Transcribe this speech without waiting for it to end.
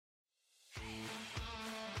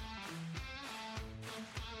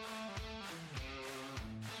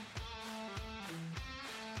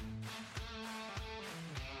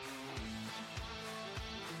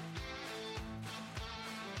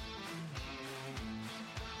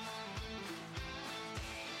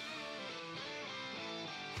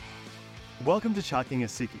Welcome to Chucking a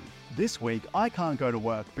Sickie. This week, I can't go to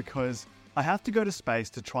work because I have to go to space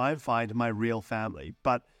to try and find my real family.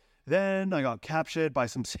 But then I got captured by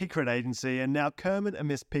some secret agency, and now Kermit and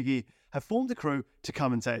Miss Piggy have formed a crew to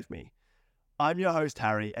come and save me. I'm your host,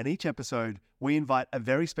 Harry, and each episode, we invite a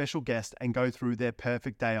very special guest and go through their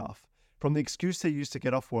perfect day off. From the excuse they use to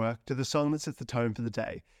get off work to the song that sets the tone for the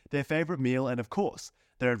day, their favourite meal, and of course,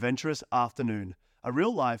 their adventurous afternoon. A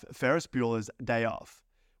real-life Ferris Bueller's day off.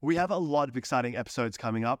 We have a lot of exciting episodes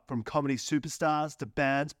coming up, from comedy superstars to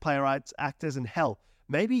bands, playwrights, actors, and hell,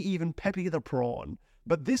 maybe even Peppy the Prawn.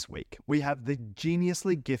 But this week, we have the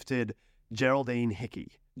geniusly gifted Geraldine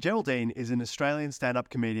Hickey. Geraldine is an Australian stand-up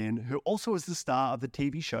comedian who also is the star of the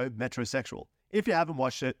TV show Metrosexual. If you haven't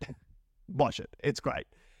watched it, watch it. It's great.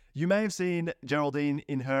 You may have seen Geraldine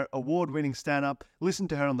in her award-winning stand-up, listened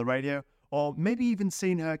to her on the radio, or maybe even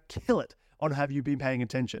seen her kill it on Have You Been Paying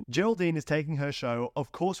Attention? Geraldine is taking her show,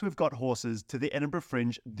 Of Course We've Got Horses, to the Edinburgh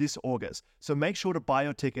Fringe this August, so make sure to buy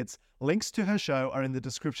your tickets. Links to her show are in the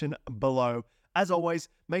description below. As always,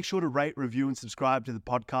 make sure to rate, review, and subscribe to the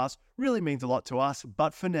podcast. Really means a lot to us,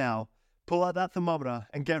 but for now, pull out that thermometer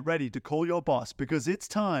and get ready to call your boss, because it's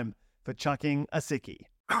time for Chucking a Sickie.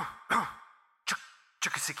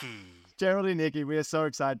 Chuck a Sickie. Geraldine Hickey, we are so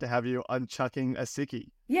excited to have you on Chucking a Sickie.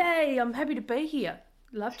 Yay, I'm happy to be here.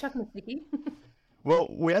 Love chucking a sickie. Well,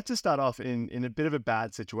 we had to start off in a bit of a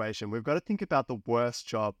bad situation. We've got to think about the worst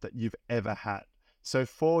job that you've ever had. So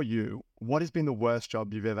for you, what has been the worst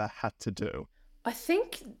job you've ever had to do? I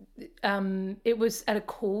think it was at a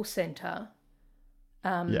call centre.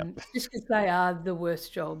 Just because they are the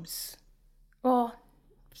worst jobs. Oh,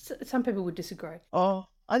 some people would disagree. Oh,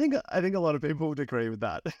 I think a lot of people would agree with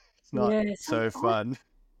that. It's not so fun.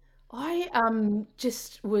 I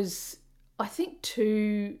just was, I think,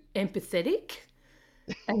 too empathetic,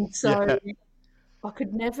 and so I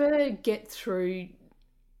could never get through,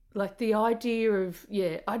 like, the idea of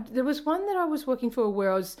there was one that I was working for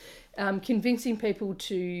where I was convincing people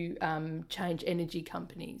to change energy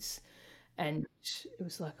companies, and it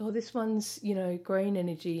was like, oh, this one's green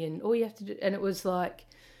energy, and all you have to do, and it was like,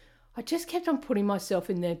 I just kept on putting myself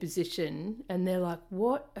in their position, and they're like,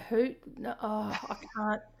 what, who, no, I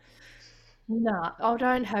can't. No, I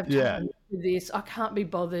don't have time for this. I can't be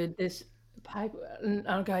bothered. There's paper, and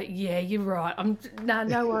I'll go, yeah, you're right.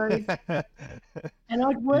 No worries. And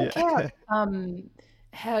I'd work out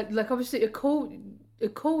how, like, obviously a call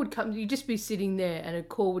would come. You'd just be sitting there, and a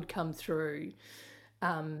call would come through,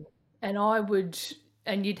 and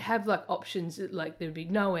you'd have like options, like there'd be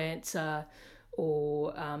no answer,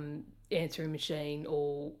 or answering machine,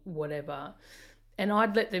 or whatever. And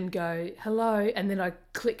I'd let them go, hello, and then I'd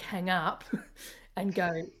click hang up and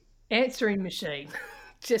go, answering machine,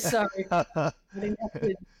 just so I didn't have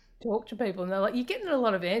to talk to people. And they're like, you're getting a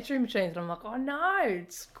lot of answering machines. And I'm like, oh, no,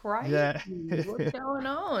 it's crazy. Yeah. What's going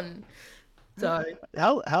on? So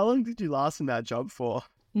how long did you last in that job for?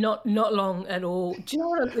 Not long at all. Do you know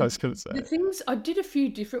what I was going to say? The things, I did a few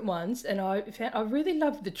different ones, and I found I really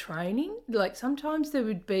loved the training. Like, sometimes there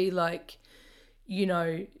would be like,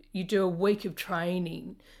 you do a week of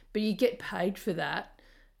training, but you get paid for that.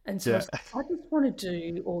 And so I just want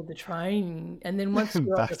to do all the training. And then once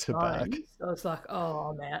you're on the phones, I was like,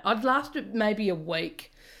 oh, man. I'd last maybe a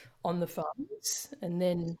week on the phones, and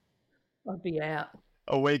then I'd be out.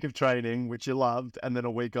 A week of training, which you loved, and then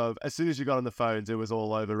a week of, as soon as you got on the phones, it was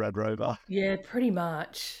all over Red Rover. Yeah, pretty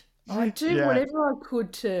much. I'd do whatever I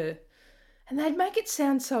could to... And they'd make it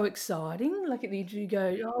sound so exciting. Like at the interview, you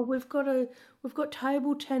go, oh, we've got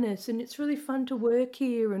table tennis, and it's really fun to work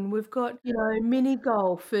here, and we've got mini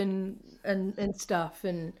golf and stuff,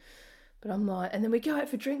 but I'm like, and then we go out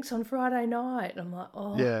for drinks on Friday night. And I'm like,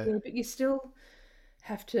 oh yeah, but you still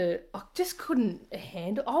have to. I just couldn't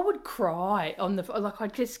handle. I would cry on the I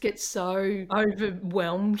just get so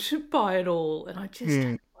overwhelmed by it all, and I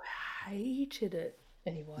just hated it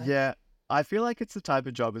anyway. Yeah. I feel like it's the type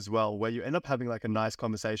of job as well where you end up having like a nice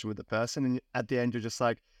conversation with the person, and at the end you're just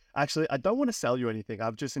like, actually, I don't want to sell you anything.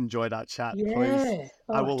 I've just enjoyed our chat. Yeah. Please,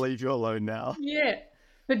 I will leave you alone now. Yeah.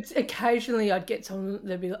 But occasionally I'd get someone,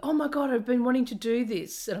 they'd be like, oh my God, I've been wanting to do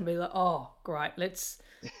this. And I'd be like, oh, great, let's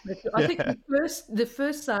I think the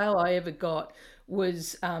first sale I ever got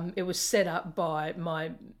was, it was set up by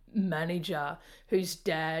my manager, whose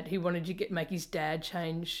dad, he wanted to make his dad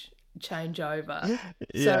change over.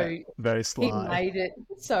 So very sly. He made it.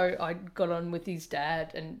 So I got on with his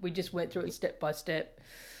dad, and we just went through it step by step.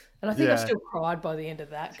 And I think I still cried by the end of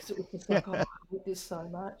that, because it was just like, oh, I hate this so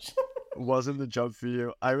much. Wasn't the job for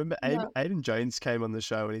you. I remember Aidan Jones came on the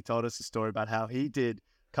show, and he told us a story about how he did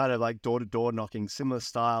kind of like door to door knocking, similar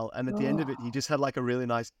style. And at the end of it, Oh, he just had like a really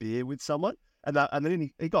nice beer with someone. And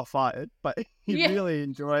then he got fired, but he yeah. really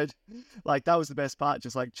enjoyed, like, that was the best part,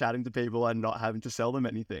 just like chatting to people and not having to sell them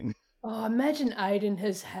anything. Oh, imagine Aiden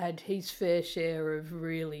has had his fair share of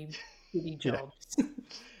really shitty Yeah. jobs.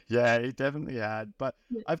 Yeah, he definitely had. But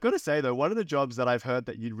I've got to say, though, one of the jobs that I've heard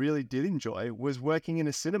that you really did enjoy was working in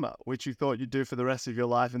a cinema, which you thought you'd do for the rest of your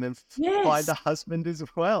life and then find Yes, a husband as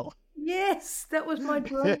well. yes, that was my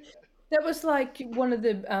dream. That was like one of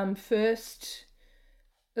the first,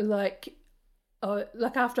 like,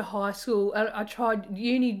 like after high school, I tried,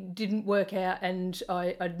 uni didn't work out, and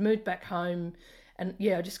I'd moved back home, and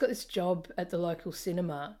yeah, I just got this job at the local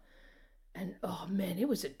cinema. And oh man, it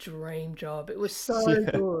was a dream job. It was so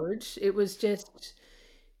Yeah, good. It was just,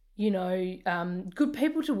 good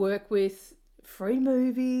people to work with, free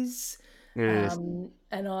movies. it is. And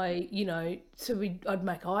so I'd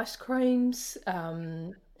make ice creams,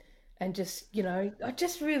 and just, I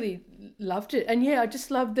just really loved it. And yeah, I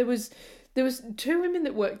just loved, there was two women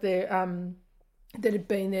that worked there, that had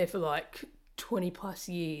been there for like 20 plus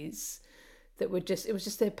years, that were just, it was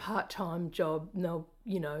just their part-time job. No,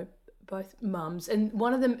 both mums, and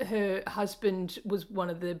one of them, her husband was one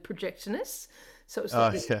of the projectionists, so it was like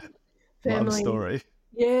Oh, this yeah. Love family. story.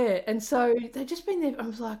 Yeah, and so they just been there. I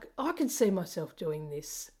was like, I can see myself doing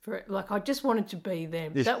this for, like, I just wanted to be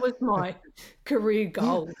them. Yeah. That was my career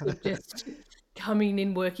goal, of just coming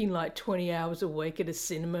in, working like 20 hours a week at a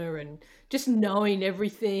cinema, and just knowing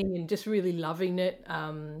everything and just really loving it.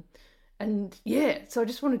 And yeah, so I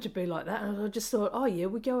just wanted to be like that. And I just thought, oh yeah,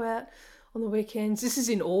 we go out on the weekends. This is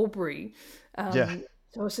in Albury. Yeah.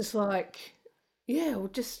 So I was just like, yeah,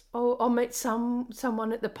 I'll meet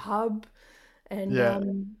someone at the pub, and Yeah.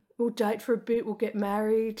 we'll date for a bit. We'll get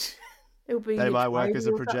married. It'll They be a might work as tradie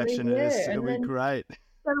a or something. projectionist. Yeah, It'll and be then great.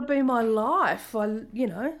 that'll be my life. I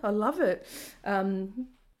love it.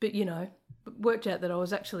 But it worked out that I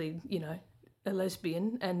was actually, a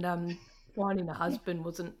lesbian, and finding a husband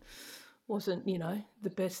wasn't the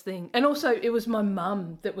best thing. And also, it was my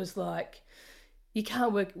mum that was like, you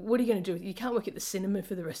can't work, what are you going to do? You can't work at the cinema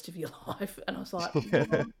for the rest of your life. And I was like,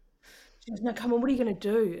 what? She goes, no, come on, what are you going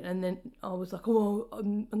to do? And then I was like, oh,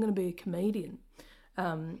 I'm going to be a comedian.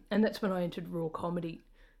 And that's when I entered raw comedy.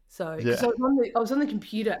 So, because Yeah. I was on the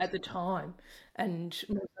computer at the time, and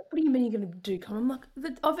I was like, what do you mean you're going to do comedy? I'm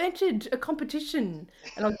like, I've entered a competition,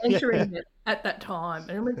 and I was Yeah. entering it at that time.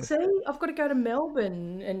 And I went, see, I've got to go to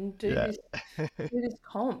Melbourne and Yeah. do this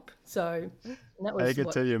comp. So, and that Take was it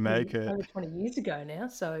what, till you make it. over 20 years ago now.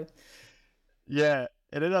 So, Yeah,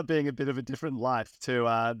 it ended up being a bit of a different life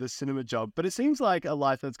to the cinema job, but it seems like a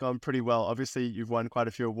life that's gone pretty well. Obviously, you've won quite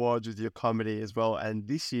a few awards with your comedy as well, and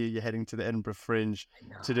this year you're heading to the Edinburgh Fringe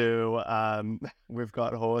to do We've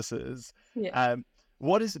Got Horses. yeah.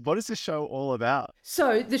 What is the show all about?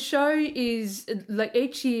 So the show is like,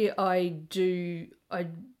 each year try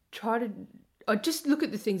to, I just look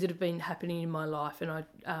at the things that have been happening in my life, and I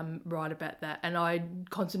write about that, and I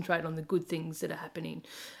concentrate on the good things that are happening.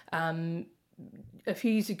 A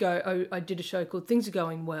few years ago, I did a show called Things Are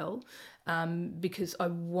Going Well, because I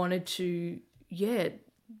wanted to,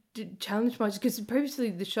 challenge myself, because previously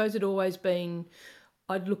the shows had always been,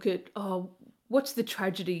 I'd look at, what's the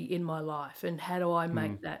tragedy in my life and how do I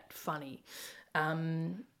make that funny?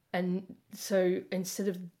 And so instead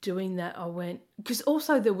of doing that, I went, because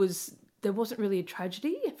also there wasn't really a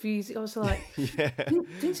tragedy. A few years ago, I was like, Yeah,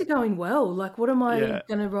 things are going well. Like, what am I yeah,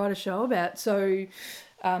 going to write a show about? So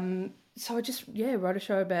I just, wrote a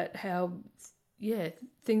show about how,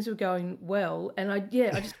 things were going well. And I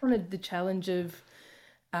just wanted the challenge of,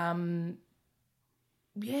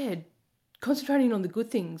 concentrating on the good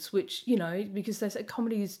things, which, because they say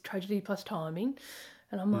comedy is tragedy plus timing.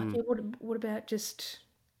 And I'm like, mm. yeah, what about just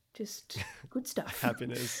good stuff?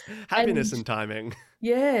 Happiness, And happiness and timing.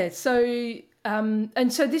 yeah, so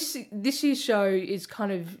and so this year's show is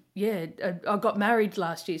kind of, I got married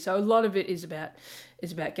last year, so a lot of it is about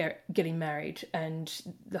getting married and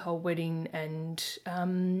the whole wedding, and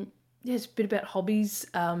it's a bit about hobbies.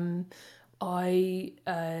 I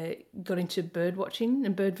got into bird watching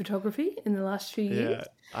and bird photography in the last few years.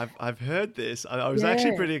 Yeah, I've heard this. I was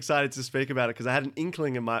actually Yeah. pretty excited to speak about it because I had an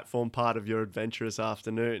inkling it might form part of your adventurous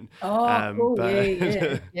afternoon. Oh, cool. Yeah,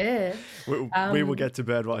 yeah, But yeah. we will get to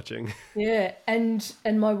bird watching. Yeah, and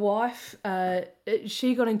my wife,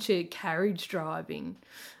 she got into carriage driving,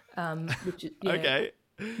 which is, Okay,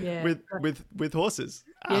 yeah, with horses.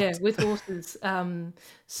 yeah, with horses.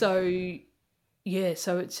 So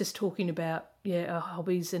so it's just talking about, our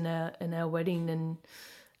hobbies and our wedding, and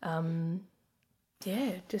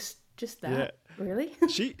just Just Yeah. that, really.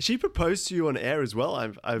 She proposed to you on air as well.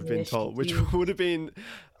 I've Yeah, been she told, which did. would have been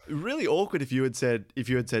really awkward if you had said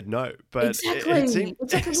no. But it Exactly, seemed exactly. it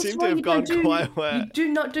That's seemed why to have you don't gone do quite well. you do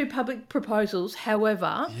not do public proposals.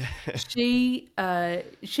 However, Yeah. she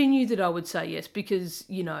knew that I would say yes because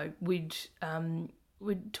we'd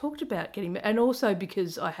talked about getting and also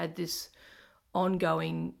because I had this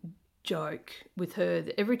ongoing joke with her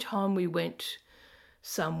that every time we went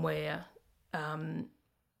somewhere,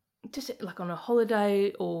 just like on a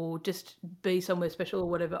holiday or just be somewhere special or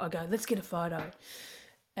whatever, I go, let's get a photo.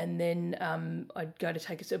 And then I'd go to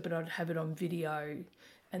take a sip, but I'd have it on video.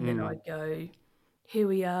 And then I'd go, here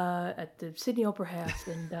we are at the Sydney Opera House,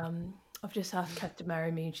 and I've just asked Kath to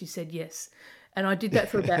marry me, and she said yes. And I did that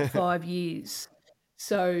for about 5 years.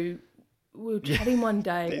 So we were Yeah. chatting one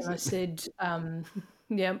day, and I Decent. said,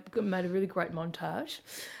 yeah, made a really great montage.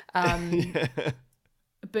 Yeah.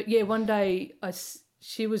 But yeah, one day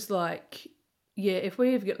she was like, yeah, if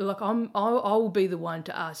we ever get like I will be the one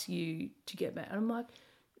to ask you to get married. And I'm like,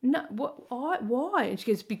 no, why? And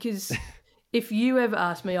she goes, because if you ever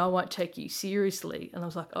ask me, I won't take you seriously. And I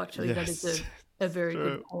was like, actually, that is Yes. a very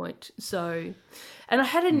good True. point. So, and I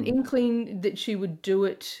had an inkling that she would do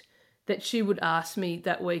it, that she would ask me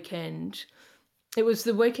that weekend. It was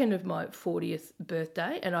the weekend of my 40th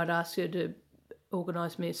birthday, and I'd asked her to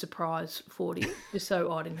organise me a surprise 40th, just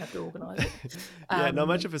so I didn't have to organise it. Yeah, not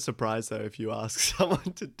much of a surprise though if you ask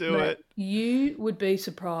someone to do Mate, it. you would be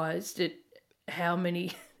surprised at how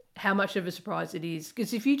much of a surprise it is.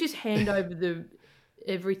 Because if you just hand over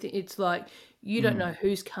everything, it's like you don't know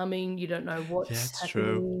who's coming, you don't know Yeah, what's it's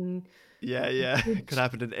true. happening. Yeah, yeah. It could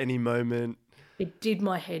happen at any moment. It did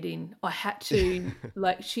my head in. I had to,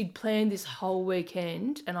 like, she'd planned this whole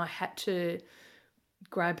weekend, and I had to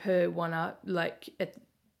grab her one up, like, at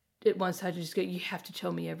one stage, I just go, you have to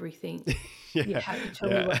tell me everything. You Yeah. have to tell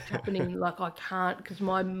me Yeah. what's happening. Like, I can't, because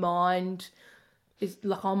my mind is,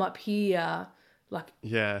 like, I'm up here, like,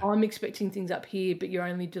 Yeah. I'm expecting things up here, but you're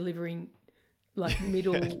only delivering, like,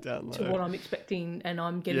 middle Down to low. what I'm expecting, and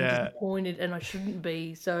I'm getting Yeah. disappointed, and I shouldn't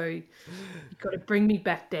be. So you've got to bring me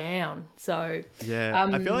back down. So, Yeah.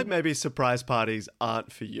 I feel like maybe surprise parties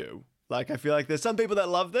aren't for you. Like, I feel like there's some people that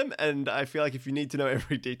love them, and I feel like if you need to know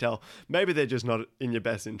every detail, maybe they're just not in your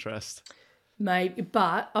best interest. maybe,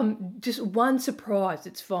 but just one surprise,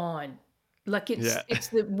 it's fine. Like Yeah. it's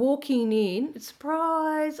the walking in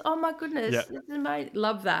surprise. Oh my Yeah. goodness, it's amazing.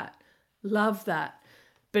 Love that.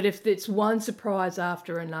 But if it's one surprise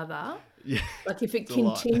after another, Yeah. like if it It's a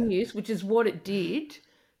lot. continues, which is what it did,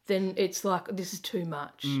 then it's like this is too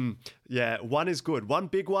much. Yeah, one is good. One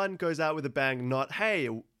big one goes out with a bang, not, hey,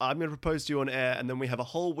 I'm going to propose to you on air, and then we have a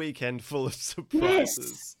whole weekend full of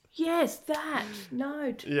surprises. Yes, that.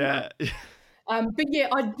 No, too much. Yeah. But yeah,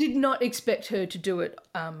 I did not expect her to do it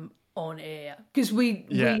on air because we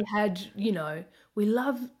Yeah. had, we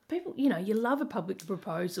love people, you love a public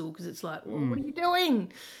proposal because it's like, well, what are you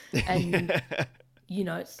doing? And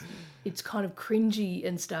it's kind of cringy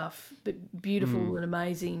and stuff, but beautiful and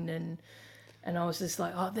amazing, and I was just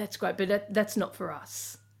like, oh, that's great, but that's not for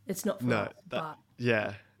us. It's not for No, us, but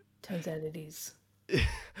yeah. turns out it is.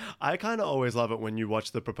 I kind of always love it when you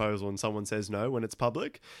watch the proposal and someone says no when it's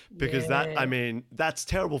public, because Yeah. that's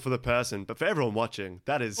terrible for the person, but for everyone watching,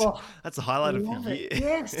 that's the highlight of Love the it. year.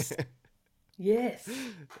 Yes. Yes.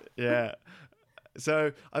 Yeah.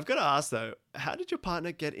 So I've got to ask though, how did your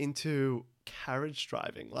partner get into carriage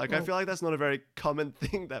driving? Like, I feel like that's not a very common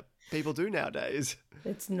thing that people do nowadays.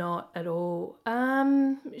 It's not at all.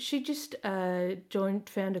 She just found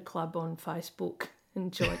a club on Facebook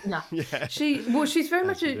and joined. No, Yeah. she's very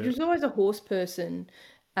much you she do. was always a horse person.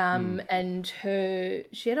 And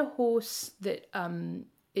she had a horse that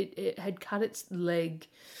it had cut its leg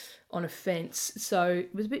on a fence, so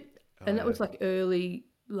it was a bit, and that was like early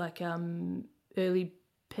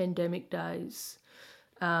pandemic days.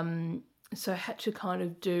 So I had to kind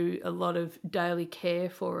of do a lot of daily care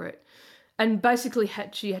for it, and basically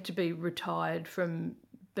she had to be retired from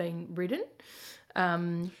being ridden.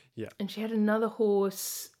 Yeah. And she had another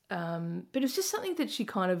horse, but it was just something that she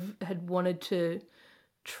kind of had wanted to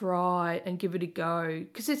try and give it a go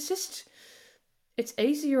because it's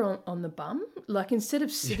easier on the bum. Like instead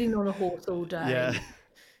of sitting on a horse all day, Yeah.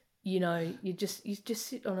 you just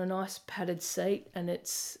sit on a nice padded seat, and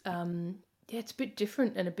it's it's a bit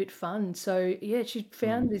different and a bit fun. So yeah, she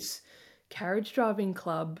found this carriage driving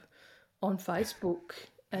club on Facebook,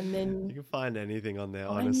 and then You can find anything on there,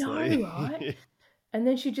 I know, honestly. right? And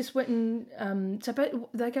then she just went and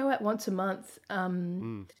they go out once a month,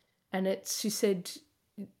 and she said,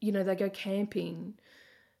 they go camping,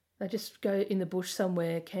 They just go in the bush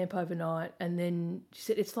somewhere, camp overnight, and then she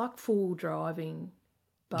said it's like full driving,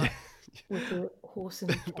 but with a horse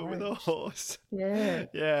and But with a carriage. horse. Yeah.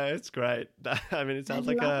 Yeah, it's great. I mean, it They sounds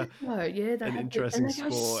like love it though. Yeah, an and interesting they go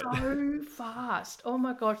sport. so fast. Oh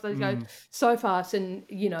my gosh, they go so fast. And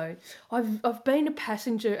I've been a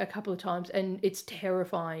passenger a couple of times, and it's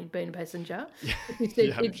terrifying being a passenger. She said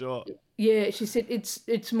Yeah, I'm sure. yeah, she said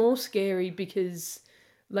it's more scary because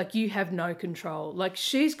like you have no control. Like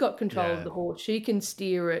she's got control of Yeah. the horse. She can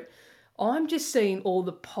steer it. I'm just seeing all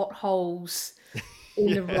the potholes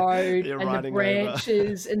in the Yeah, road you're and the riding over.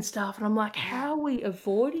 branches and stuff. And I'm like, how are we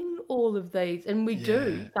avoiding all of these? And we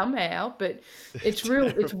do Yeah, somehow, but it's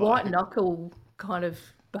it's white terrifying. knuckle kind of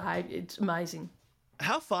behavior. It's amazing.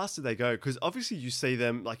 How fast do they go? Because obviously you see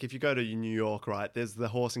them, like if you go to New York, right, there's the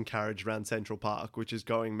horse and carriage around Central Park, which is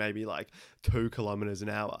going maybe like 2 kilometers an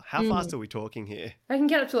hour. How fast are we talking here? They can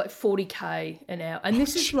get up to like 40k an hour. And Oh,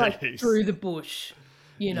 this is like jeez. through the bush,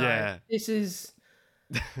 Yeah, This is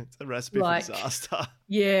it's a recipe for like, disaster.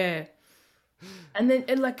 yeah. And then,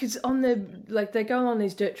 and like, cause on like they go on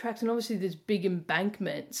these dirt tracks, and obviously there's big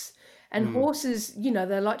embankments, and horses, they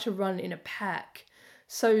like to run in a pack,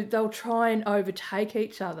 so they'll try and overtake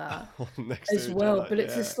each other Next as to each well. other, But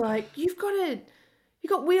it's yeah. just like you've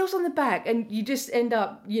got wheels on the back, and you just end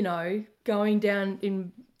up, going down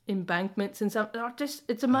in embankments and stuff.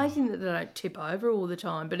 It's amazing that they don't tip over all the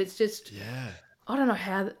time. But it's just, Yeah. I don't know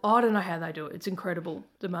how they do it. It's incredible.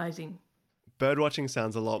 It's amazing. Birdwatching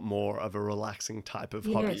sounds a lot more of a relaxing type of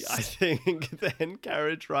hobby, I Yes. think, than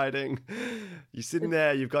carriage riding. You're sitting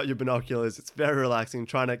there, you've got your binoculars. It's very relaxing,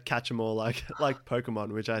 trying to catch them all like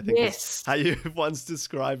Pokemon, which I think is Yes. how you once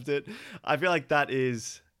described it. I feel like that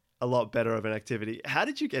is a lot better of an activity. How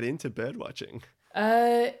did you get into birdwatching?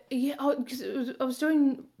 Yeah, because I was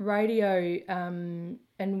doing radio, and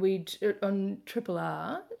we'd on Triple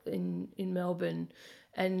R in Melbourne,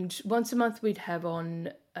 and once a month we'd have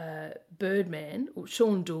on Birdman, or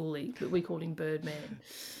Sean Dooley, but we called him Birdman.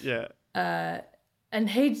 Yeah. And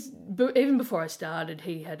even before I started,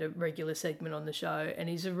 he had a regular segment on the show, and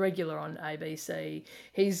he's a regular on ABC.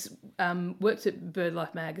 He's works at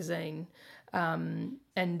BirdLife magazine,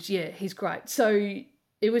 and yeah, he's great. So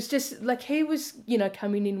it was just like he was,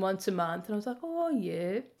 coming in once a month, and I was like, oh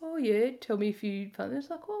yeah, tell me a few fun. And it's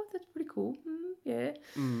like, oh, that's pretty cool, yeah.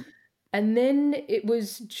 And then it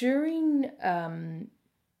was during, during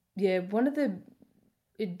one of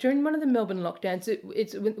the Melbourne lockdowns.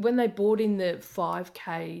 It's when they brought in the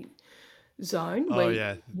 5K zone Oh, where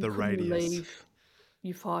yeah, you the couldn't radius. leave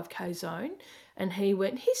your 5K zone. And he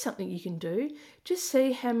went, here's something you can do. Just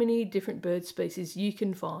see how many different bird species you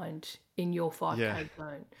can find in your 5K Yeah.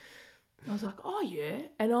 zone. I was like, oh yeah.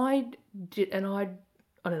 And I don't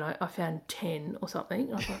know, I found 10 or something.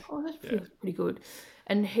 And I was like, oh, that feels pretty good.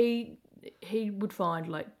 And he would find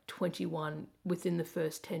like 21 within the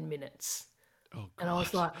first 10 minutes. Oh, And I was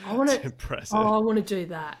God. like, I want It's to, impressive. I want to do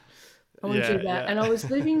that. I want to do that. Yeah. And I was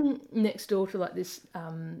living next door to like this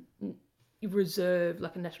reserve,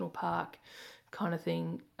 like a national park kind of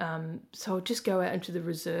thing. So I'd just go out into the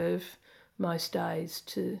reserve most days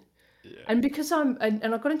and because and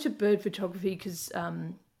I got into bird photography because,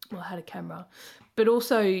 I had a camera, but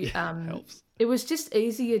also Helps. it was just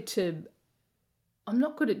easier I'm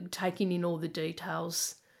not good at taking in all the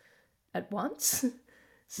details at once.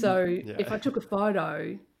 So if I took a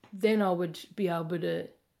photo, then I would be able to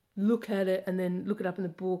look at it and then look it up in the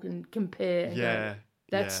book and compare and go,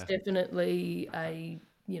 that's definitely a,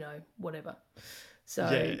 whatever. So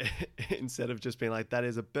Yeah, instead of just being like, that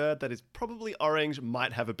is a bird that is probably orange,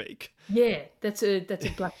 might have a beak. yeah, that's a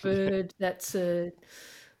blackbird, that's a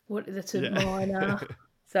myna.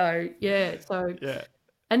 So yeah, Yeah.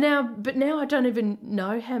 and now I don't even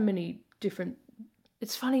know how many different.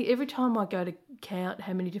 It's funny, every time I go to count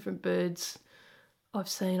how many different birds I've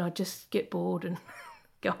seen, I just get bored and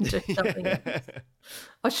go and do something else.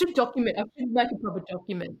 I should make a proper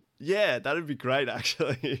document. Yeah, that'd be great,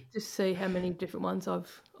 actually. Just see how many different ones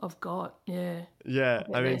I've got. Yeah. Yeah,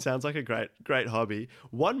 I mean, there. it sounds like a great hobby.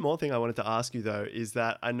 One more thing I wanted to ask you though is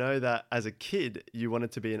that I know that as a kid you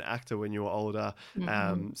wanted to be an actor when you were older,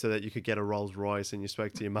 so that you could get a Rolls Royce, and you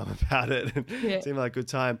spoke to your mum about it. And Yeah. it seemed like a good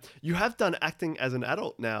time. You have done acting as an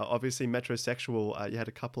adult now. Obviously, Metrosexual. You had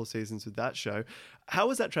a couple of seasons with that show. How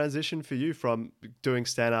was that transition for you from doing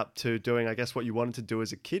stand up to doing, I guess, what you wanted to do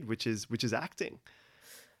as a kid, which is acting?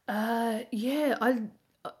 Yeah,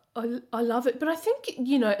 I love it, but I think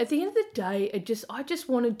at the end of the day, I just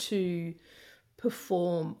wanted to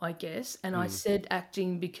perform, I guess, and I said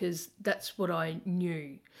acting because that's what I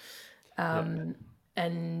knew,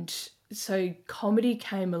 and so comedy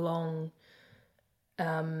came along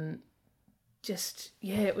just,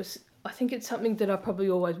 yeah, it was, I think it's something that I probably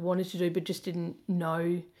always wanted to do, but just didn't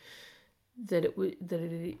know that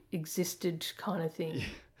it existed, kind of thing,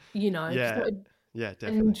 you know. 'Cause Yeah. Yeah,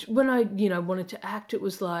 and definitely. when I, wanted to act, it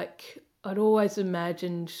was like I'd always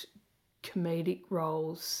imagined comedic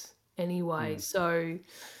roles anyway. Mm. So,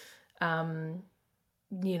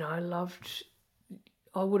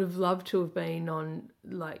 I would have loved to have been on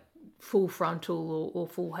like Full Frontal or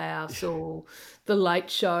Full House or The Late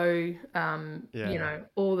Show, Yeah.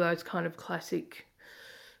 all those kind of classic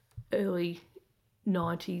early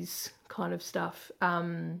 90s kind of stuff.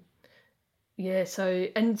 Yeah, so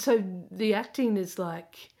the acting is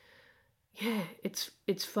like, yeah,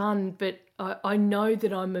 it's fun, but I know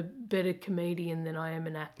that I'm a better comedian than I am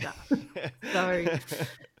an actor. So,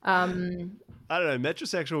 I don't know.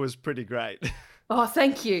 Metrosexual was pretty great. oh,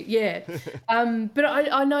 thank you. Yeah. But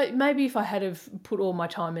I know maybe if I had have put all my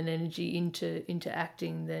time and energy into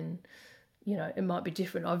acting, then, it might be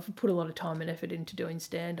different. I've put a lot of time and effort into doing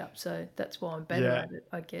stand-up, so that's why I'm better Yeah. at it,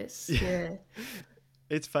 I guess. Yeah.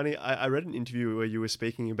 It's funny. I read an interview where you were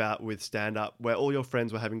speaking about with stand-up where all your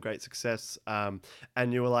friends were having great success, and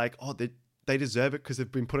you were like, oh, they deserve it because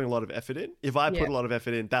they've been putting a lot of effort in. If I Yeah. put a lot of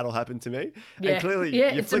effort in, that'll happen to me. And Yeah. clearly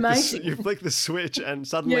Yeah, you it's flick amazing. the switch and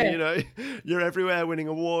suddenly, Yeah. you're everywhere winning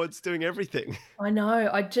awards, doing everything. I know.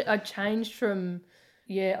 I changed from,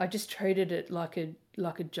 yeah, I just treated it like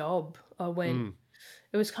a job. I went,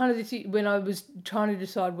 it was kind of this, when I was trying to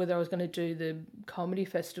decide whether I was going to do the comedy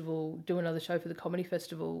festival, do another show for the comedy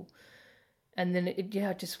festival, and then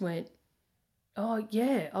I just went, oh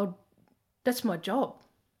yeah, that's my job.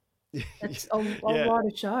 I'll Yeah.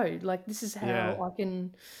 write a show. Like, this is Yeah. how I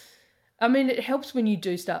can. I mean, it helps when you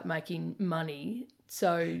do start making money.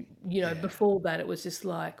 So, Yeah. before that, it was just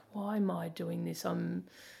like, why am I doing this?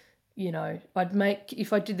 I'd make,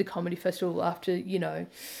 if I did the comedy festival after,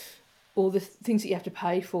 all the things that you have to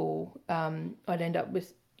pay for, I'd end up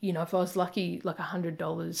with, if I was lucky, like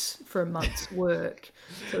 $100 for a month's work.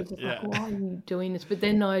 So it's just like, Yeah. why are you doing this? But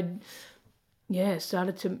then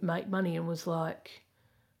started to make money and was like,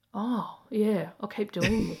 oh, yeah, I'll keep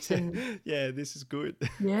doing this. And Yeah, this is good.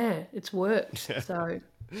 yeah, it's worked. So,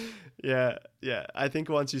 Yeah, yeah. I think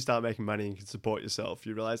once you start making money and can support yourself,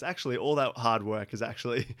 you realize actually all that hard work has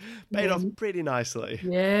actually paid yeah, off pretty nicely.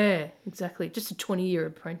 yeah, exactly. Just a 20-year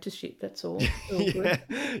apprenticeship. That's all. All Yeah,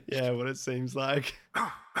 good. yeah, what it seems like.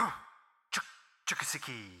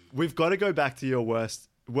 We've got to go back to your worst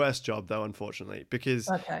job though, unfortunately, because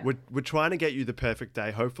Okay. we're trying to get you the perfect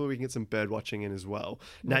day. Hopefully we can get some bird watching in as well.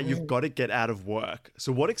 Now you've got to get out of work.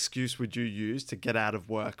 So what excuse would you use to get out of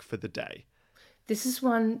work for the day? This is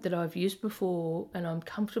one that I've used before and I'm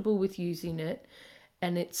comfortable with using it.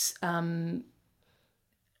 And it's, I'm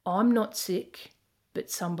not sick, but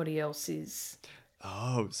somebody else is.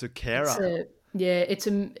 Oh, so It's carer.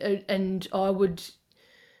 and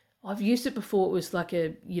I've used it before. It was like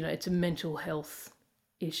it's a mental health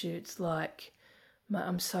issue. It's like,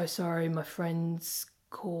 I'm so sorry, my friends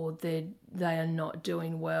called. They are not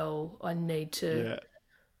doing well. I need to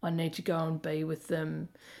Yeah. go and be with them.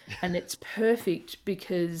 And it's perfect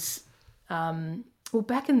because, well,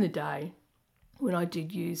 back in the day when I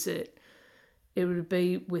did use it, it would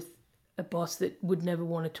be with a boss that would never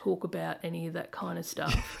want to talk about any of that kind of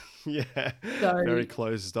stuff. Yeah. So, Very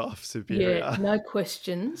closed off yeah, superior. no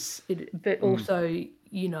questions. But also,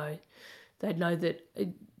 they'd know that,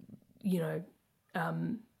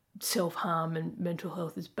 self-harm and mental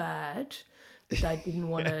health is bad, but they didn't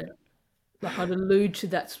want to, like, I'd allude to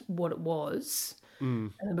that's what it was.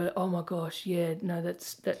 And they'd be like, oh my gosh, yeah, no,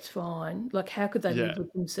 that's fine. Like, how could they Yeah. live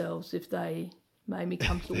with themselves if they made me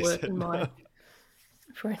come to They work said and my no.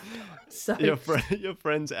 friend died? So, Your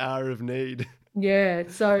friend's hour of need. yeah,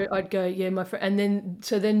 so I'd go, yeah, my friend, and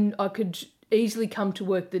then I could easily come to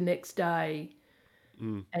work the next day,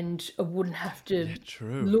 and I wouldn't have to Yeah,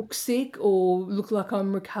 true. look sick or look like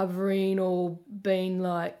I'm recovering or being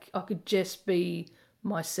like, I could just be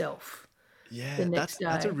myself the Yeah, next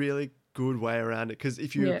that's a day. really good way around it because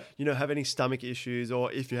if you Yeah, have any stomach issues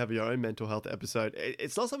or if you have your own mental health episode,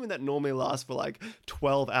 it's not something that normally lasts for like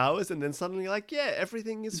 12 hours and then suddenly you're like, yeah,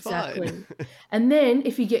 everything is fine. exactly. And then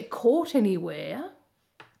if you get caught anywhere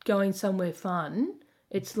going somewhere fun,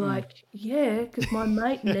 it's like, yeah, because my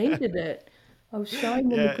mate Yeah, needed it. I was showing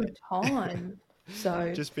them a yeah, good time.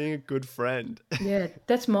 So, just being a good friend. yeah,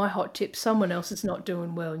 that's my hot tip. Someone else is not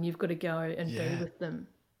doing well and you've got to go and be Yeah. with them.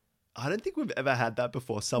 I don't think we've ever had that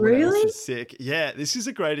before. Someone else Really? is sick. Yeah, this is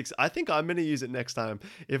a great. I think I'm going to use it next time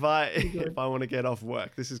if I Pretty if good. I want to get off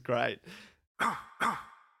work. This is great.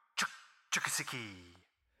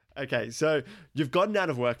 Okay, so you've gotten out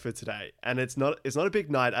of work for today, and it's not a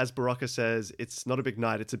big night, as Barocca says. It's not a big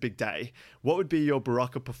night; it's a big day. What would be your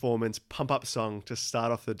Barocca performance pump up song to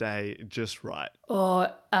start off the day just right?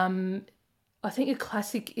 Or I think a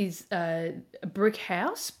classic is a Brick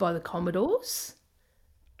House by the Commodores.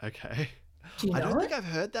 Okay, Do you I know don't it? think I've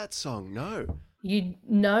heard that song. No. You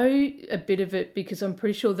know a bit of it because I'm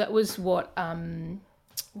pretty sure that was what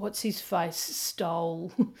what's his face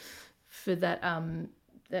stole for that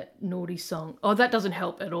naughty song. Oh, that doesn't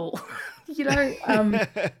help at all. You know,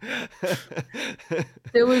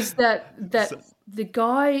 there was that So, the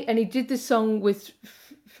guy and he did this song with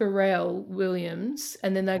Pharrell Williams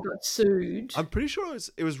and then they got sued. I'm pretty sure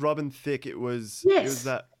it was Robin Thicke. It was Yes.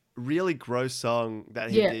 that really gross song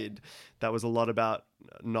that he Yeah. did that was a lot about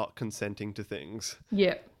not consenting to things.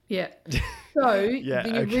 Yeah. Yeah. So Yeah,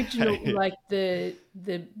 the original, okay. like the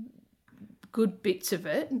good bits of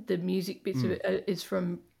it, the music bits of Mm. it, is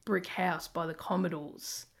from Brick House by the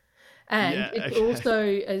Commodores, and Yeah, it's okay. also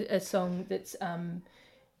a song that's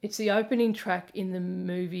it's the opening track in the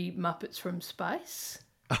movie Muppets from Space.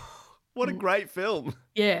 What a And great film.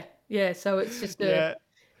 yeah, yeah. So it's just Yeah,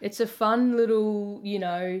 it's a fun little,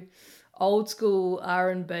 old school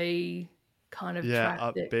R&B kind of yeah,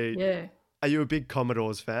 track that upbeat. yeah. Are you a big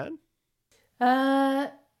Commodores fan Uh,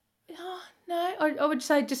 oh, no, I would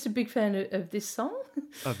say just a big fan of this song.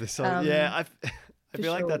 of this song? Yeah, Um, I for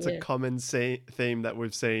feel like sure, that's a yeah. common theme that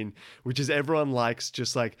we've seen, which is everyone likes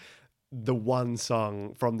just like the one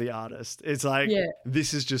song from the artist. It's like Yeah.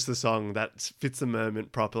 this is just the song that fits the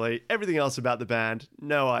moment properly. Everything else about the band,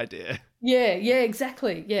 no idea. Yeah, yeah,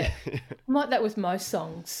 exactly. Yeah. I'm like that with most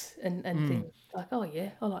songs and Mm. things. Like, oh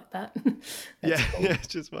yeah, I like that. That's Yeah, cool. yeah,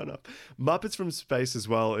 just one up. Muppets from Space as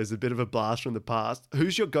well is a bit of a blast from the past.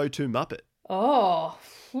 Who's your go-to Muppet? Oh,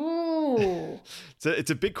 ooh.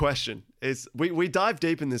 It's a big question. We dive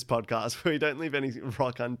deep in this podcast. We don't leave any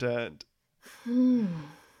rock unturned. Hmm.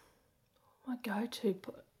 My go-to.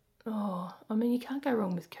 Oh, I mean, you can't go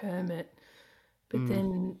wrong with Kermit. But Mm.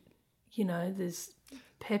 then, there's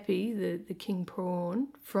Peppy, the king prawn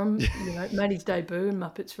from, made his debut in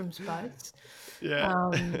Muppets from Space. Yeah.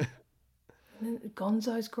 Um, and then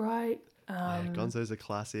Gonzo's great. Yeah, Gonzo's a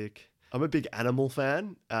classic. I'm a big Animal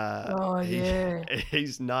fan. Oh yeah.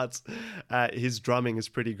 He's nuts. His drumming is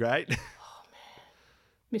pretty great. Oh man.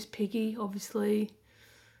 Miss Piggy, obviously.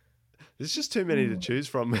 There's just too many to Mm, choose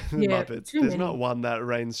from with the yeah, Muppets. too There's many. not one that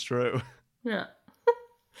reigns true. Yeah.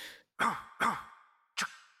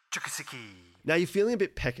 Now you're feeling a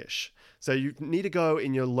bit peckish, so you need to go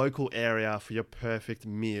in your local area for your perfect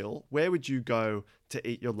meal. Where would you go to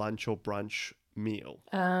eat your lunch or brunch meal?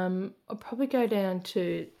 I'll probably go down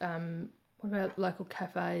to what about local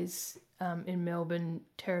cafes in Melbourne,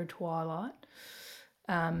 Terra Twilight,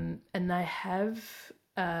 and they have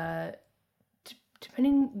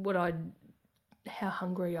depending how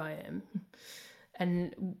hungry I am,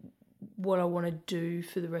 and what I want to do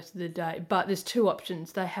for the rest of the day. But there's two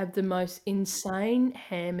options. They have the most insane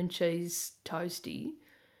ham and cheese toasty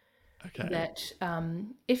Okay. that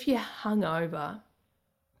if you're hungover,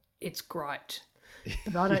 it's great.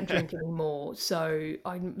 But I don't Yeah. drink anymore, so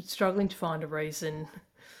I'm struggling to find a reason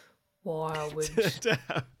why I would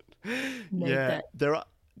need Yeah, that.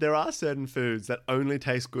 there are certain foods that only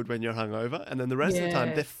taste good when you're hungover, and then the rest of the time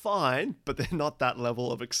Yeah, they're fine, but they're not that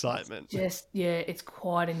level of excitement. it's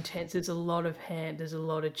quite intense. There's a lot of ham, there's a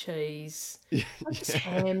lot of cheese. Not just Yeah,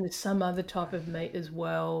 ham, there's some other type of meat as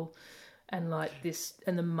well, and like this,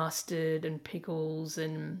 and the mustard and pickles,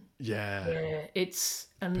 and yeah, yeah,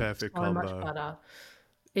 and perfect so much combo. butter.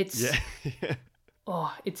 Yeah, It's yeah,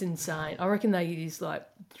 Oh, it's insane. I reckon they use like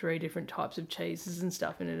three different types of cheeses and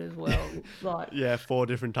stuff in it as well. Like, yeah. 4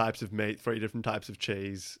 different types of meat, 3 different types of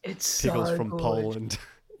cheese, it's pickles so from good. Poland.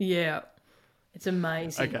 Yeah, it's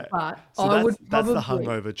amazing. Okay, But so I would that's the probably,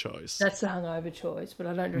 hungover choice. that's the hungover choice, but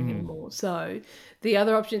I don't drink Mm. anymore. So the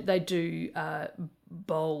other option, they do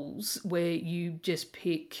bowls where you just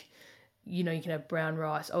pick, you can have brown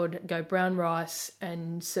rice. I would go brown rice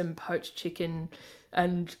and some poached chicken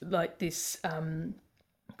and like this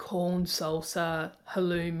corn salsa,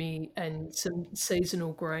 halloumi, and some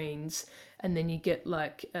seasonal greens. And then you get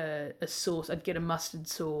like a sauce. I'd get a mustard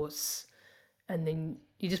sauce, and then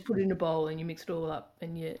you just put it in a bowl and you mix it all up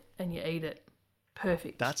and you eat it.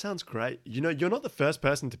 Perfect. That sounds great. You're not the first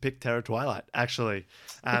person to pick Terra Twilight, actually.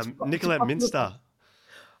 It's a Nicolette popular one. Minster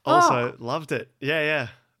Oh, also loved it. Yeah, yeah.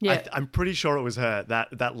 yeah, I'm pretty sure it was her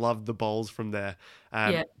that loved the bowls from there.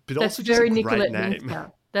 yeah. But That's also just a very great Nicolette name.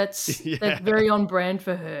 Minster. That's Yeah, very on brand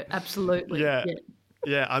for her. Absolutely. yeah, Yeah.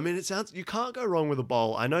 yeah. I mean, you can't go wrong with a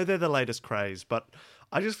bowl. I know they're the latest craze, but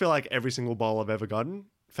I just feel like every single bowl I've ever gotten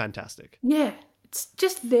fantastic. Yeah, it's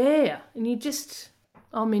just there, and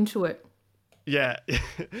I'm into it. Yeah.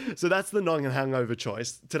 So that's the non-hangover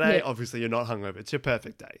choice. Today, Yeah, obviously, you're not hungover. It's your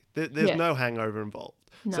perfect day. There's yeah, no hangover involved.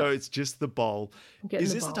 no, So it's just the bowl. I'm getting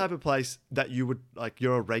Is the this the bowl. type of place that you would like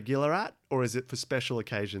you're a regular at, or is it for special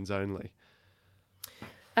occasions only?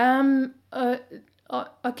 Um, uh,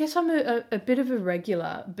 I guess I'm a bit of a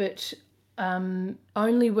regular, but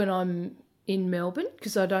only when I'm in Melbourne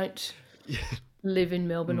because I don't live in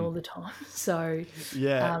Melbourne all the time. So,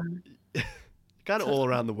 Yeah. um, Kind of so all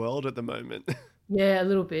around the world at the moment. yeah, a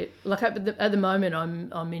little bit. Like at the moment,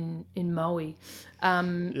 I'm in Maui.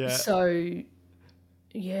 Yeah. So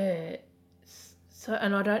yeah. So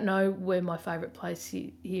and I don't know where my favourite place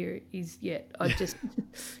here is yet. I just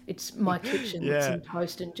it's my kitchen. It's Yeah. in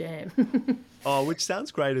toast and jam. Oh, which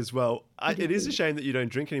sounds great as well. It It is a is. shame that you don't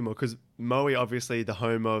drink anymore because Maui, obviously, the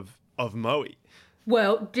home of Maui.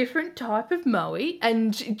 Well, different type of moe,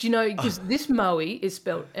 and do you know because this moe is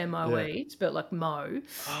spelled Moe, Yeah. it's spelled like mo,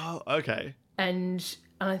 Oh, okay. and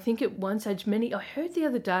I think at one stage I heard the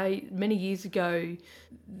other day many years ago,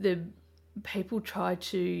 the people tried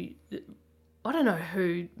to, I don't know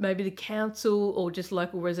who, maybe the council or just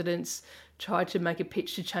local residents tried to make a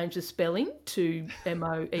pitch to change the spelling to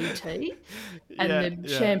Moet, and Yeah, the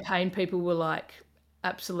yeah. champagne people were like,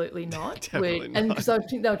 absolutely not. Definitely And not. because I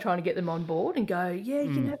think they were trying to get them on board and go, yeah,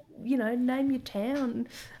 Mm. name your town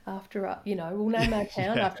after, we'll name our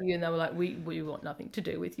town Yeah. after you. And they were like, we want nothing to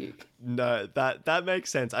do with you. No, that makes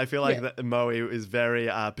sense. I feel like Yeah, that Maui is very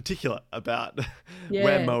particular about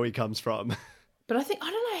where yeah. Maui comes from. But I don't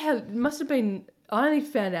know how, it must have been, I only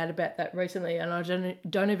found out about that recently and I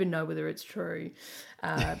don't even know whether it's true.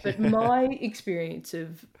 But my experience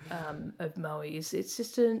of Maui is it's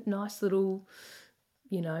just a nice little,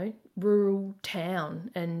 rural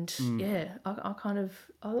town. And Mm. yeah,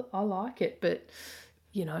 I like it. But,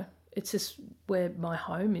 it's just where my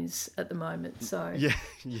home is at the moment. So, Yeah,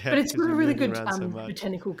 yeah, but it's because got a you're really moving good around so much.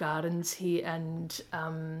 botanical gardens here and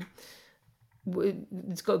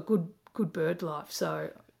it's got good bird life. So,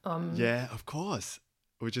 Yeah, of course,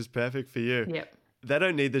 which is perfect for you. yeah, They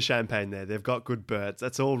don't need the champagne there. They've got good birds.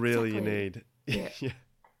 That's all really you exactly. need. Yeah. Yeah.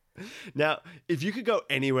 Now, if you could go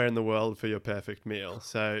anywhere in the world for your perfect meal,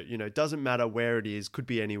 so, it doesn't matter where it is, could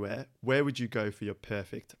be anywhere, where would you go for your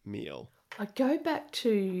perfect meal? I go back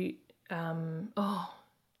to,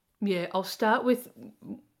 yeah, I'll start with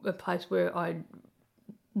a place where I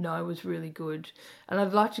know was really good, and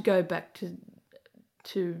I'd like to go back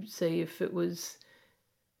to see if it was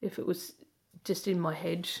just in my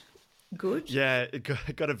head good. Yeah,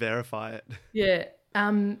 got to verify it. Yeah.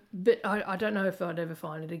 But I don't know if I'd ever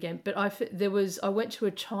find it again. But I went to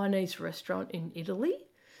a Chinese restaurant in Italy,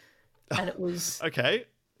 and it was Okay.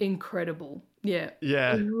 incredible. Yeah, it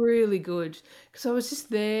Yeah. was really good because I was just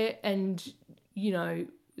there, and it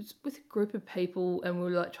was with a group of people, and we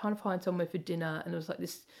were like trying to find somewhere for dinner, and it was like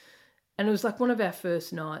this, and it was like one of our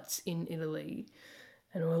first nights in Italy,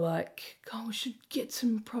 and we're like, oh, we should get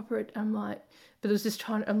some proper. I'm like, but there was this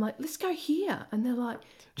China. I'm like, let's go here, and they're like,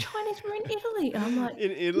 Chinese, we're in Italy, and I'm like,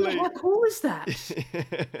 In yeah, Italy. how cool is that?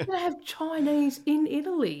 They have Chinese in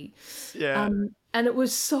Italy. Yeah. And it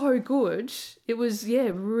was so good. It was,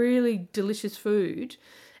 yeah, really delicious food.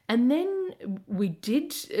 And then we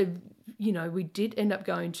did end up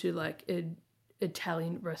going to like an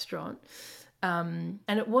Italian restaurant. And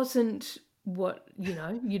it wasn't what,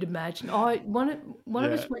 you'd imagine. One of Yeah.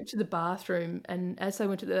 us went to the bathroom, and as they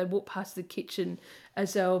went they walked past the kitchen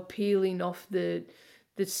as they were peeling off the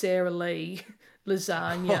Sara Lee Oh,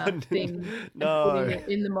 lasagna thing and putting no. it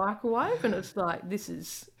in the microwave, and it's like,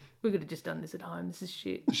 we could have just done this at home. This is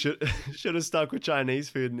shit. Should should have stuck with Chinese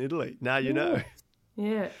food in Italy. Now you Yeah, know.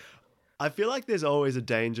 yeah, I feel like there's always a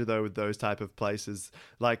danger though with those type of places,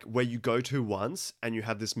 like where you go to once and you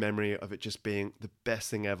have this memory of it just being the best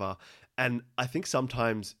thing ever. And I think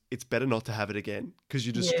sometimes it's better not to have it again because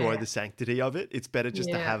you destroy yeah, the sanctity of it. It's better just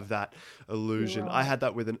to yeah. have that You're illusion. I right. had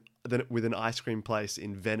that with an ice cream place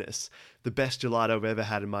in Venice, the best gelato I've ever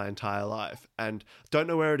had in my entire life, and don't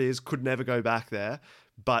know where it is. Could never go back there,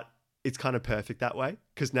 but it's kind of perfect that way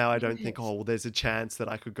because now I don't think, Yes, oh, well, there's a chance that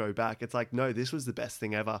I could go back. It's like, no, this was the best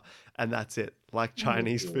thing ever. And that's it. Like I'm with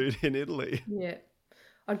Chinese you. food in Italy. Yeah,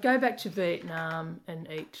 I'd go back to Vietnam and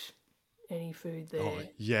eat any food Oh, there.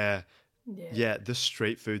 yeah. Yeah, Yeah. The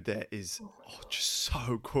street food there is oh my god, just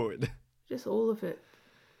so good. just all of it.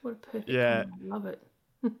 What a perfect Yeah. combo. I love it.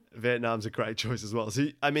 Vietnam's a great choice as well. So,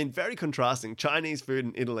 I mean, very contrasting Chinese food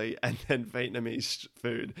in Italy and then Vietnamese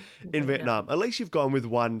food in Vietnam. Vietnam. At least you've gone with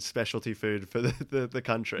one specialty food for the Yeah.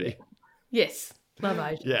 country. Yes, love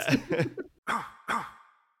Asians. Yeah.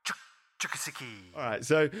 All right,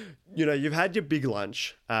 so, you've had your big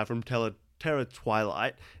lunch from Terra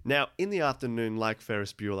Twilight. Now, in the afternoon, like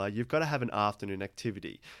Ferris Bueller, you've got to have an afternoon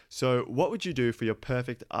activity. So what would you do for your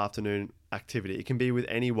perfect afternoon activity? It can be with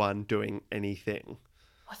anyone doing anything.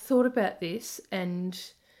 I thought about this, and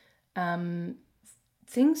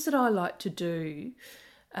things that I like to do,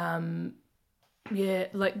 like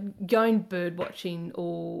going bird watching,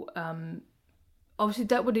 or obviously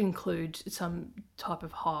that would include some type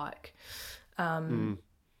of hike. So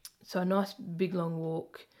a nice big long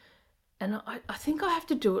walk. And I think I have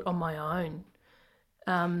to do it on my own.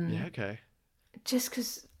 Yeah, okay. Just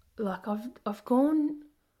because, like, I've done,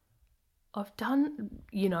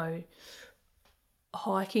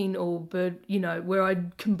 hiking or where I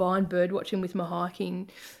combine bird watching with my hiking.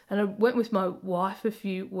 And I went with my wife a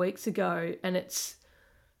few weeks ago, and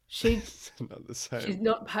she's not the same. She's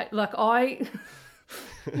not like I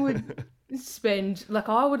would spend, like,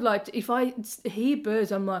 I would like to, if I hear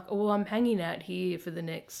birds, I'm like, oh, I'm hanging out here for the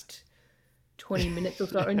next 20 minutes or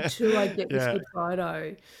so until I get this good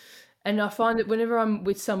photo. And I find that whenever I'm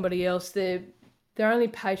with somebody else, they're only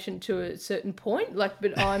patient to a certain point. Like,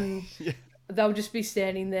 but I'm, they'll just be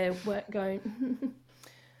standing there going,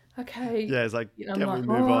 okay. Yeah, it's like, I'm can like, we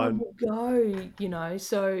move on? We'll go,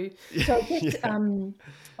 So I guess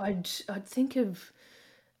I'd think of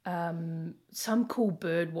some cool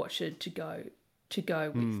bird watcher to go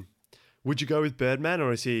with. Would you go with Birdman,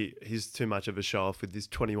 or is he's too much of a show off with his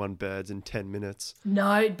 21 birds in 10 minutes?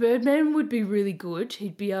 No, Birdman would be really good.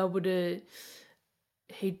 He'd be able to.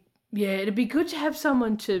 It'd be good to have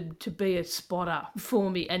someone to be a spotter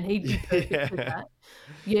for me, and he'd be perfect for that.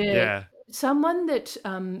 Yeah, someone that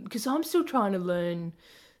because I'm still trying to learn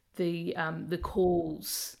the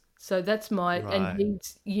calls. So that's and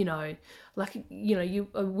he's I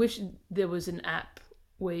wish there was an app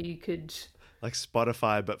where you could. Like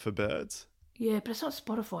Spotify, but for birds? Yeah, but it's not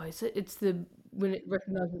Spotify, is it? It's when it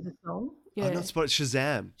recognises the song. Yeah. Oh, not Spotify,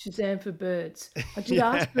 Shazam. Shazam for birds. I did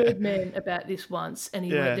ask Birdman about this once, and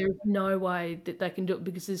he went, there is no way that they can do it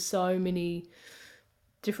because there's so many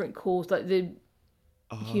different calls. Like, humans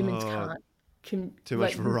can't. Too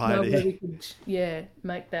much variety. No way we could,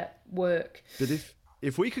 make that work. But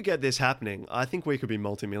if we could get this happening, I think we could be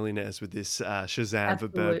multimillionaires with this Shazam for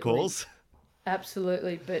bird calls.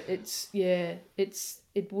 Absolutely, but it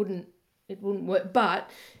wouldn't work. But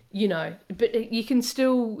you can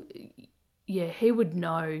still, he would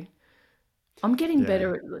know. I'm getting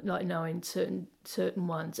better at like knowing certain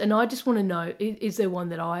ones, and I just want to know: is there one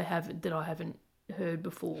that I haven't heard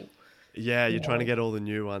before? Yeah, you're trying to get all the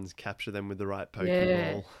new ones, capture them with the right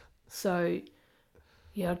Pokeball. So,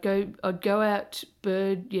 I'd go out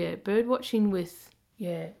bird watching with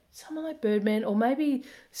someone like Birdman, or maybe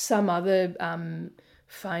some other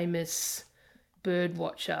famous bird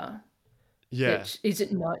watcher. Yeah. That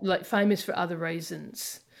isn't like famous for other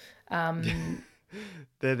reasons. They're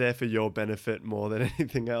there for your benefit more than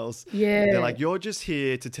anything else. Yeah. They're like, you're just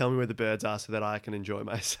here to tell me where the birds are so that I can enjoy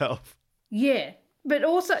myself. Yeah. But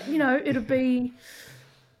also, it'll be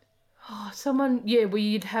someone, where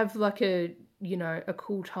you'd have like a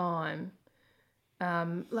cool time.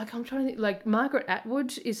 Like, I'm trying to think, like Margaret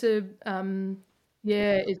Atwood is a bird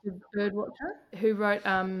watcher who wrote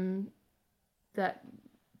that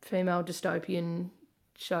female dystopian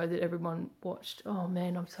show that everyone watched. Oh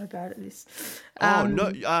man, I'm so bad at this.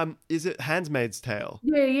 Is it Handmaid's Tale?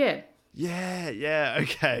 Yeah. Yeah,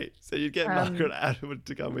 okay. So you'd get Margaret Atwood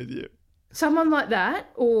to come with you. Someone like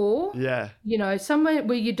that, or somewhere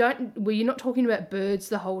where you're not talking about birds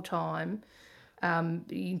the whole time. You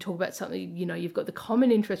can talk about something, you've got the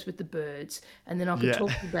common interest with the birds, and then I could talk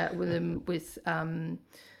about them with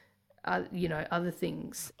other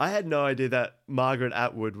things. I had no idea that Margaret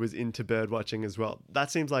Atwood was into bird watching as well.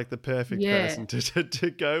 That seems like the perfect person to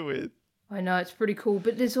go with. I know, it's pretty cool.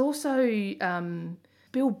 But there's also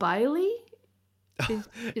Bill Bailey.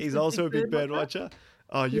 He's also a big bird watcher.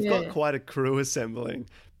 Oh, you've got quite a crew assembling.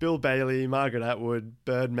 Bill Bailey, Margaret Atwood,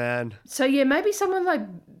 Birdman. So, maybe someone like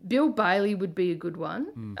Bill Bailey would be a good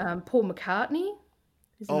one. Paul McCartney.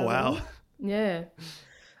 Oh, wow. One. Yeah.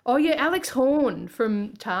 Oh, yeah, Alex Horne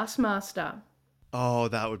from Taskmaster. Oh,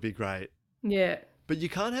 that would be great. Yeah. But you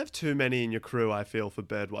can't have too many in your crew, I feel, for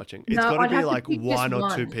bird watching. It's got to be like one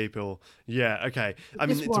or two people. Yeah, okay. I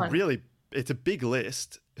mean, it's a big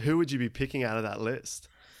list. Who would you be picking out of that list?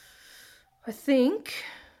 I think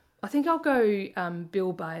I'll go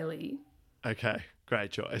Bill Bailey. Okay, great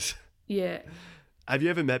choice. Yeah. Have you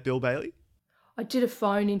ever met Bill Bailey? I did a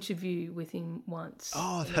phone interview with him once.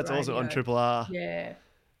 Oh, that's also on Triple R. Yeah.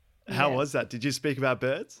 How was that? Did you speak about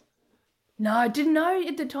birds? No, I didn't know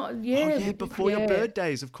at the time. Oh, Yeah, yeah, before your bird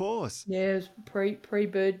days, of course. Yeah, it was pre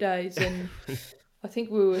bird days, and I think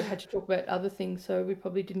had to talk about other things, so we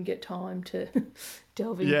probably didn't get time to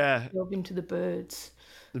delve in Yeah, delve into the birds.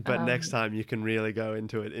 but next Um, time you can really go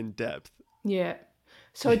into it in depth. yeah.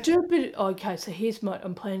 So I do a bit. Okay, so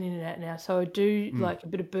I'm planning it out now. So I do Mm. like a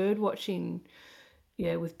bit of bird watching,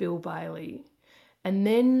 yeah, with Bill Bailey, and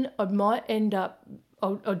then I might end up.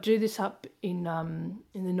 I'll do this up in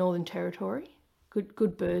the Northern Territory.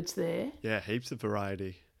 Good birds there. Yeah, heaps of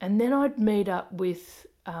variety. And then I'd meet up with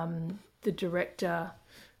the director,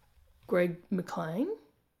 Greg McLean,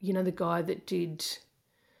 you know, the guy that did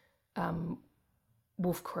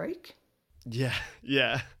Wolf Creek. Yeah,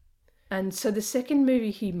 yeah. And so the second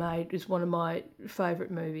movie he made is one of my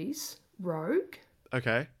favourite movies, Rogue,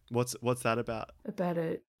 Okay, what's that about? about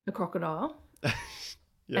a crocodile.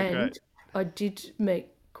 Yeah, And great. I did meet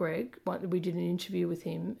Greg. We did an interview with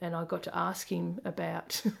him, and I got to ask him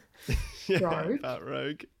about Yeah, Rogue. about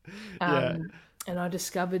Rogue. Yeah, And I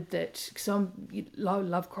discovered that because I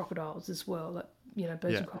love crocodiles as well, like, you know,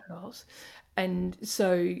 birds yeah. and crocodiles. And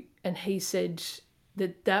so, and he said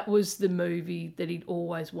that was the movie that he'd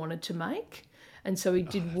always wanted to make. And so he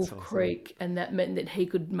did That's Wolf awesome. Creek, and that meant that he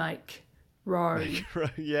could make Rogue,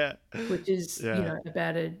 Yeah, which is, you yeah. know,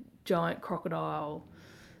 about a giant crocodile.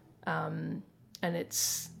 And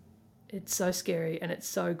it's so scary and it's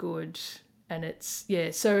so good. And it's,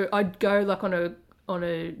 yeah, so I'd go like on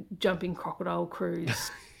a jumping crocodile cruise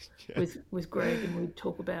with Greg, and we'd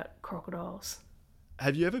talk about crocodiles.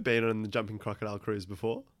 Have you ever been on the jumping crocodile cruise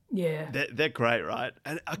before? Yeah. They're great, right?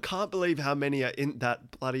 And I can't believe how many are in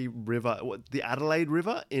that bloody river, the Adelaide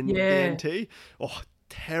River in Yeah. BNT. Oh,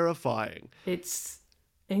 terrifying. It's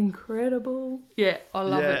incredible. Yeah, I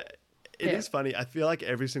love Yeah, it. it Yeah. is funny. I feel like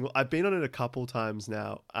I've been on it a couple times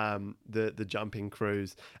now, the jumping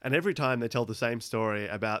cruise, and every time they tell the same story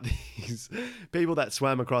about these people that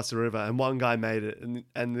swam across the river, and one guy made it, and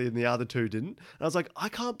then the other two didn't. And I was like, I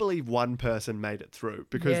can't believe one person made it through,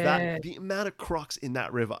 because Yeah. the amount of crocs in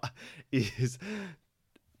that river is I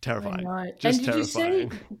terrifying. know. And Just did you see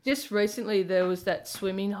terrifying. just recently there was that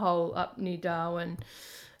swimming hole up near Darwin,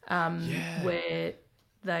 Yeah. where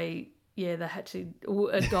they had to,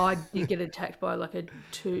 a guy did get attacked by like it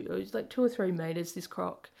was like 2 or 3 meters, this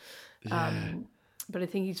croc. Yeah. But I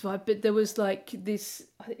think he's fine. But there was like this,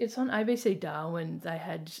 it's on ABC Darwin, they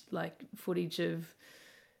had like footage of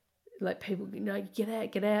like people, you know, get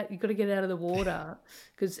out, you've got to get out of the water.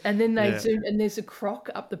 And then they Yeah. zoom, and there's a croc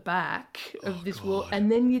up the back of Oh, this wall. God.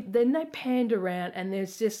 And then they panned around, and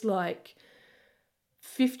there's just like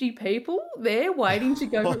 50 people there waiting to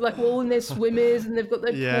go through, like all in their swimmers, and they've got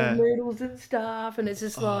their Yeah. pool noodles and stuff, and it's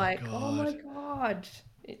just Oh, like, oh my God. God.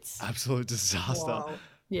 It's Absolute disaster. wild.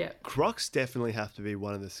 Yeah. Crocs definitely have to be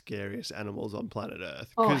one of the scariest animals on planet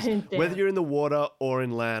Earth. Oh, Because hands whether down. you're in the water or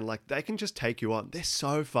in land, like they can just take you on. They're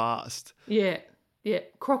so fast. Yeah. Yeah.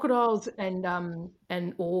 Crocodiles and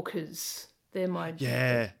orcas. They're my top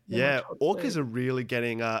Orcas two. are really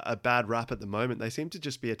getting a bad rap at the moment. They seem to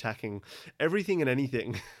just be attacking everything and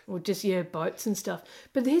anything. Or just, yeah, boats and stuff.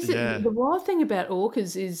 But here's Yeah. the wild thing about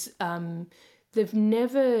orcas is they've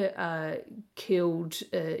never killed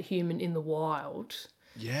a human in the wild.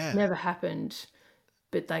 Yeah. Never happened,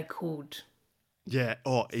 but they could. Yeah.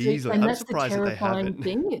 Oh, See, easily. and I'm that's the surprised that they terrifying haven't.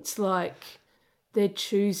 thing. It's like they're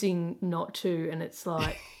choosing not to, and it's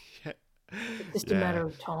like just a matter Yeah.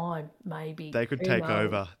 of time, maybe. They could Who take knows?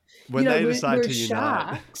 over. When they decide whereas to unite.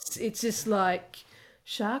 sharks, it's just like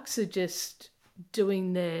sharks are just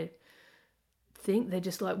doing their thing. They're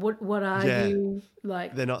just like, what are Yeah. you?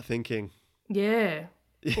 Like, They're not thinking. yeah,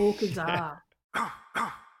 orcas Yeah.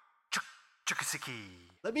 are.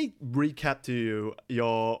 Let me recap to you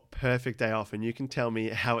your perfect day off, and you can tell me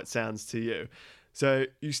how it sounds to you. So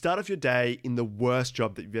you start off your day in the worst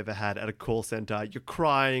job that you've ever had at a call center. You're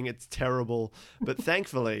crying, it's terrible. But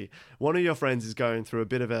thankfully, one of your friends is going through a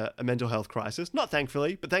bit of a mental health crisis. Not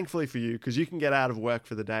thankfully, but thankfully for you, because you can get out of work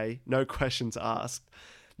for the day. No questions asked.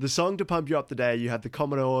 The song to pump you up the day, you have the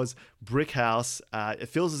Commodores' Brick House. It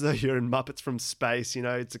feels as though you're in Muppets from Space. You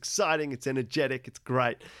know, it's exciting, it's energetic, it's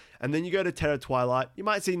great. And then you go to Terror Twilight. You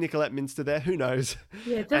might see Nicolette Minster there, who knows?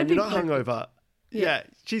 Yeah, And that'd you're be not perfect. hungover. Yeah,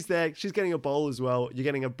 she's there. She's getting a bowl as well. You're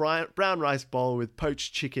getting a brown rice bowl with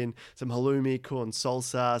poached chicken, some halloumi, corn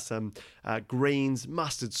salsa, some greens,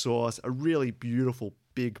 mustard sauce, a really beautiful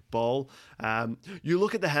big bowl. You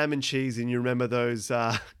look at the ham and cheese and you remember those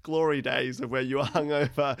glory days of where you were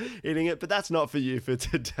hungover eating it, but that's not for you for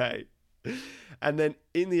today. And then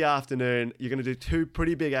in the afternoon, you're going to do two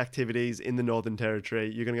pretty big activities in the Northern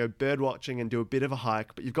Territory. You're going to go bird watching and do a bit of a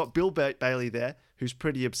hike, but you've got Bill Bailey there, who's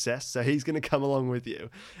pretty obsessed, so he's going to come along with you.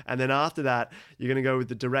 And then after that, you're going to go with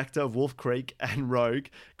the director of Wolf Creek and Rogue,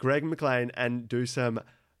 Greg McLean, and do some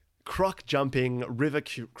croc jumping river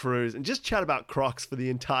cruise and just chat about crocs for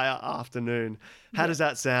the entire afternoon. How does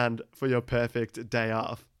that sound for your perfect day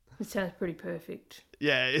off? It sounds pretty perfect.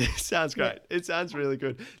 Yeah, it sounds great. Yeah. It sounds really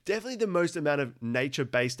good. Definitely the most amount of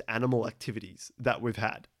nature-based animal activities that we've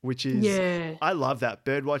had, which is, I love that.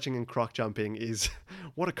 Bird watching and croc jumping is,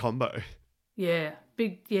 what a combo. Yeah,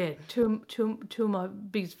 two of my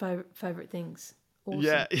biggest favorite things.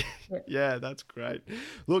 Awesome. Yeah, that's great.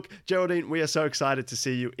 Look, Geraldine, we are so excited to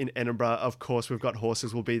see you in Edinburgh. Of course, we've got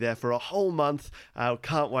horses. We'll be there for a whole month.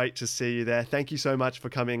 Can't wait to see you there. Thank you so much for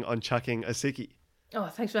coming on Chucking a Sickie. Oh,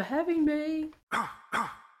 thanks for having me.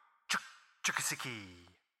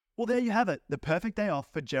 Well, there you have it. The perfect day off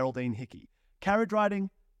for Geraldine Hickey. Carriage riding,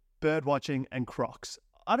 bird watching, and crocs.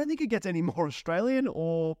 I don't think it gets any more Australian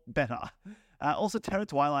or better. Also, Terra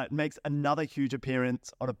Twilight makes another huge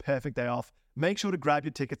appearance on a perfect day off. Make sure to grab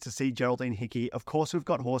your tickets to see Geraldine Hickey. Of course, we've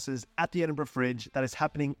got horses at the Edinburgh Fringe. That is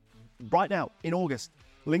happening right now in August.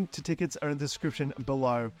 Link to tickets are in the description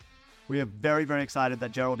below. We are very, very excited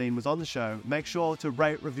that Geraldine was on the show. Make sure to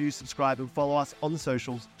rate, review, subscribe, and follow us on the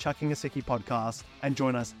socials, Chucking a Sickie podcast, and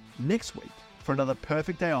join us next week for another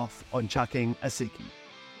perfect day off on Chucking a Sickie.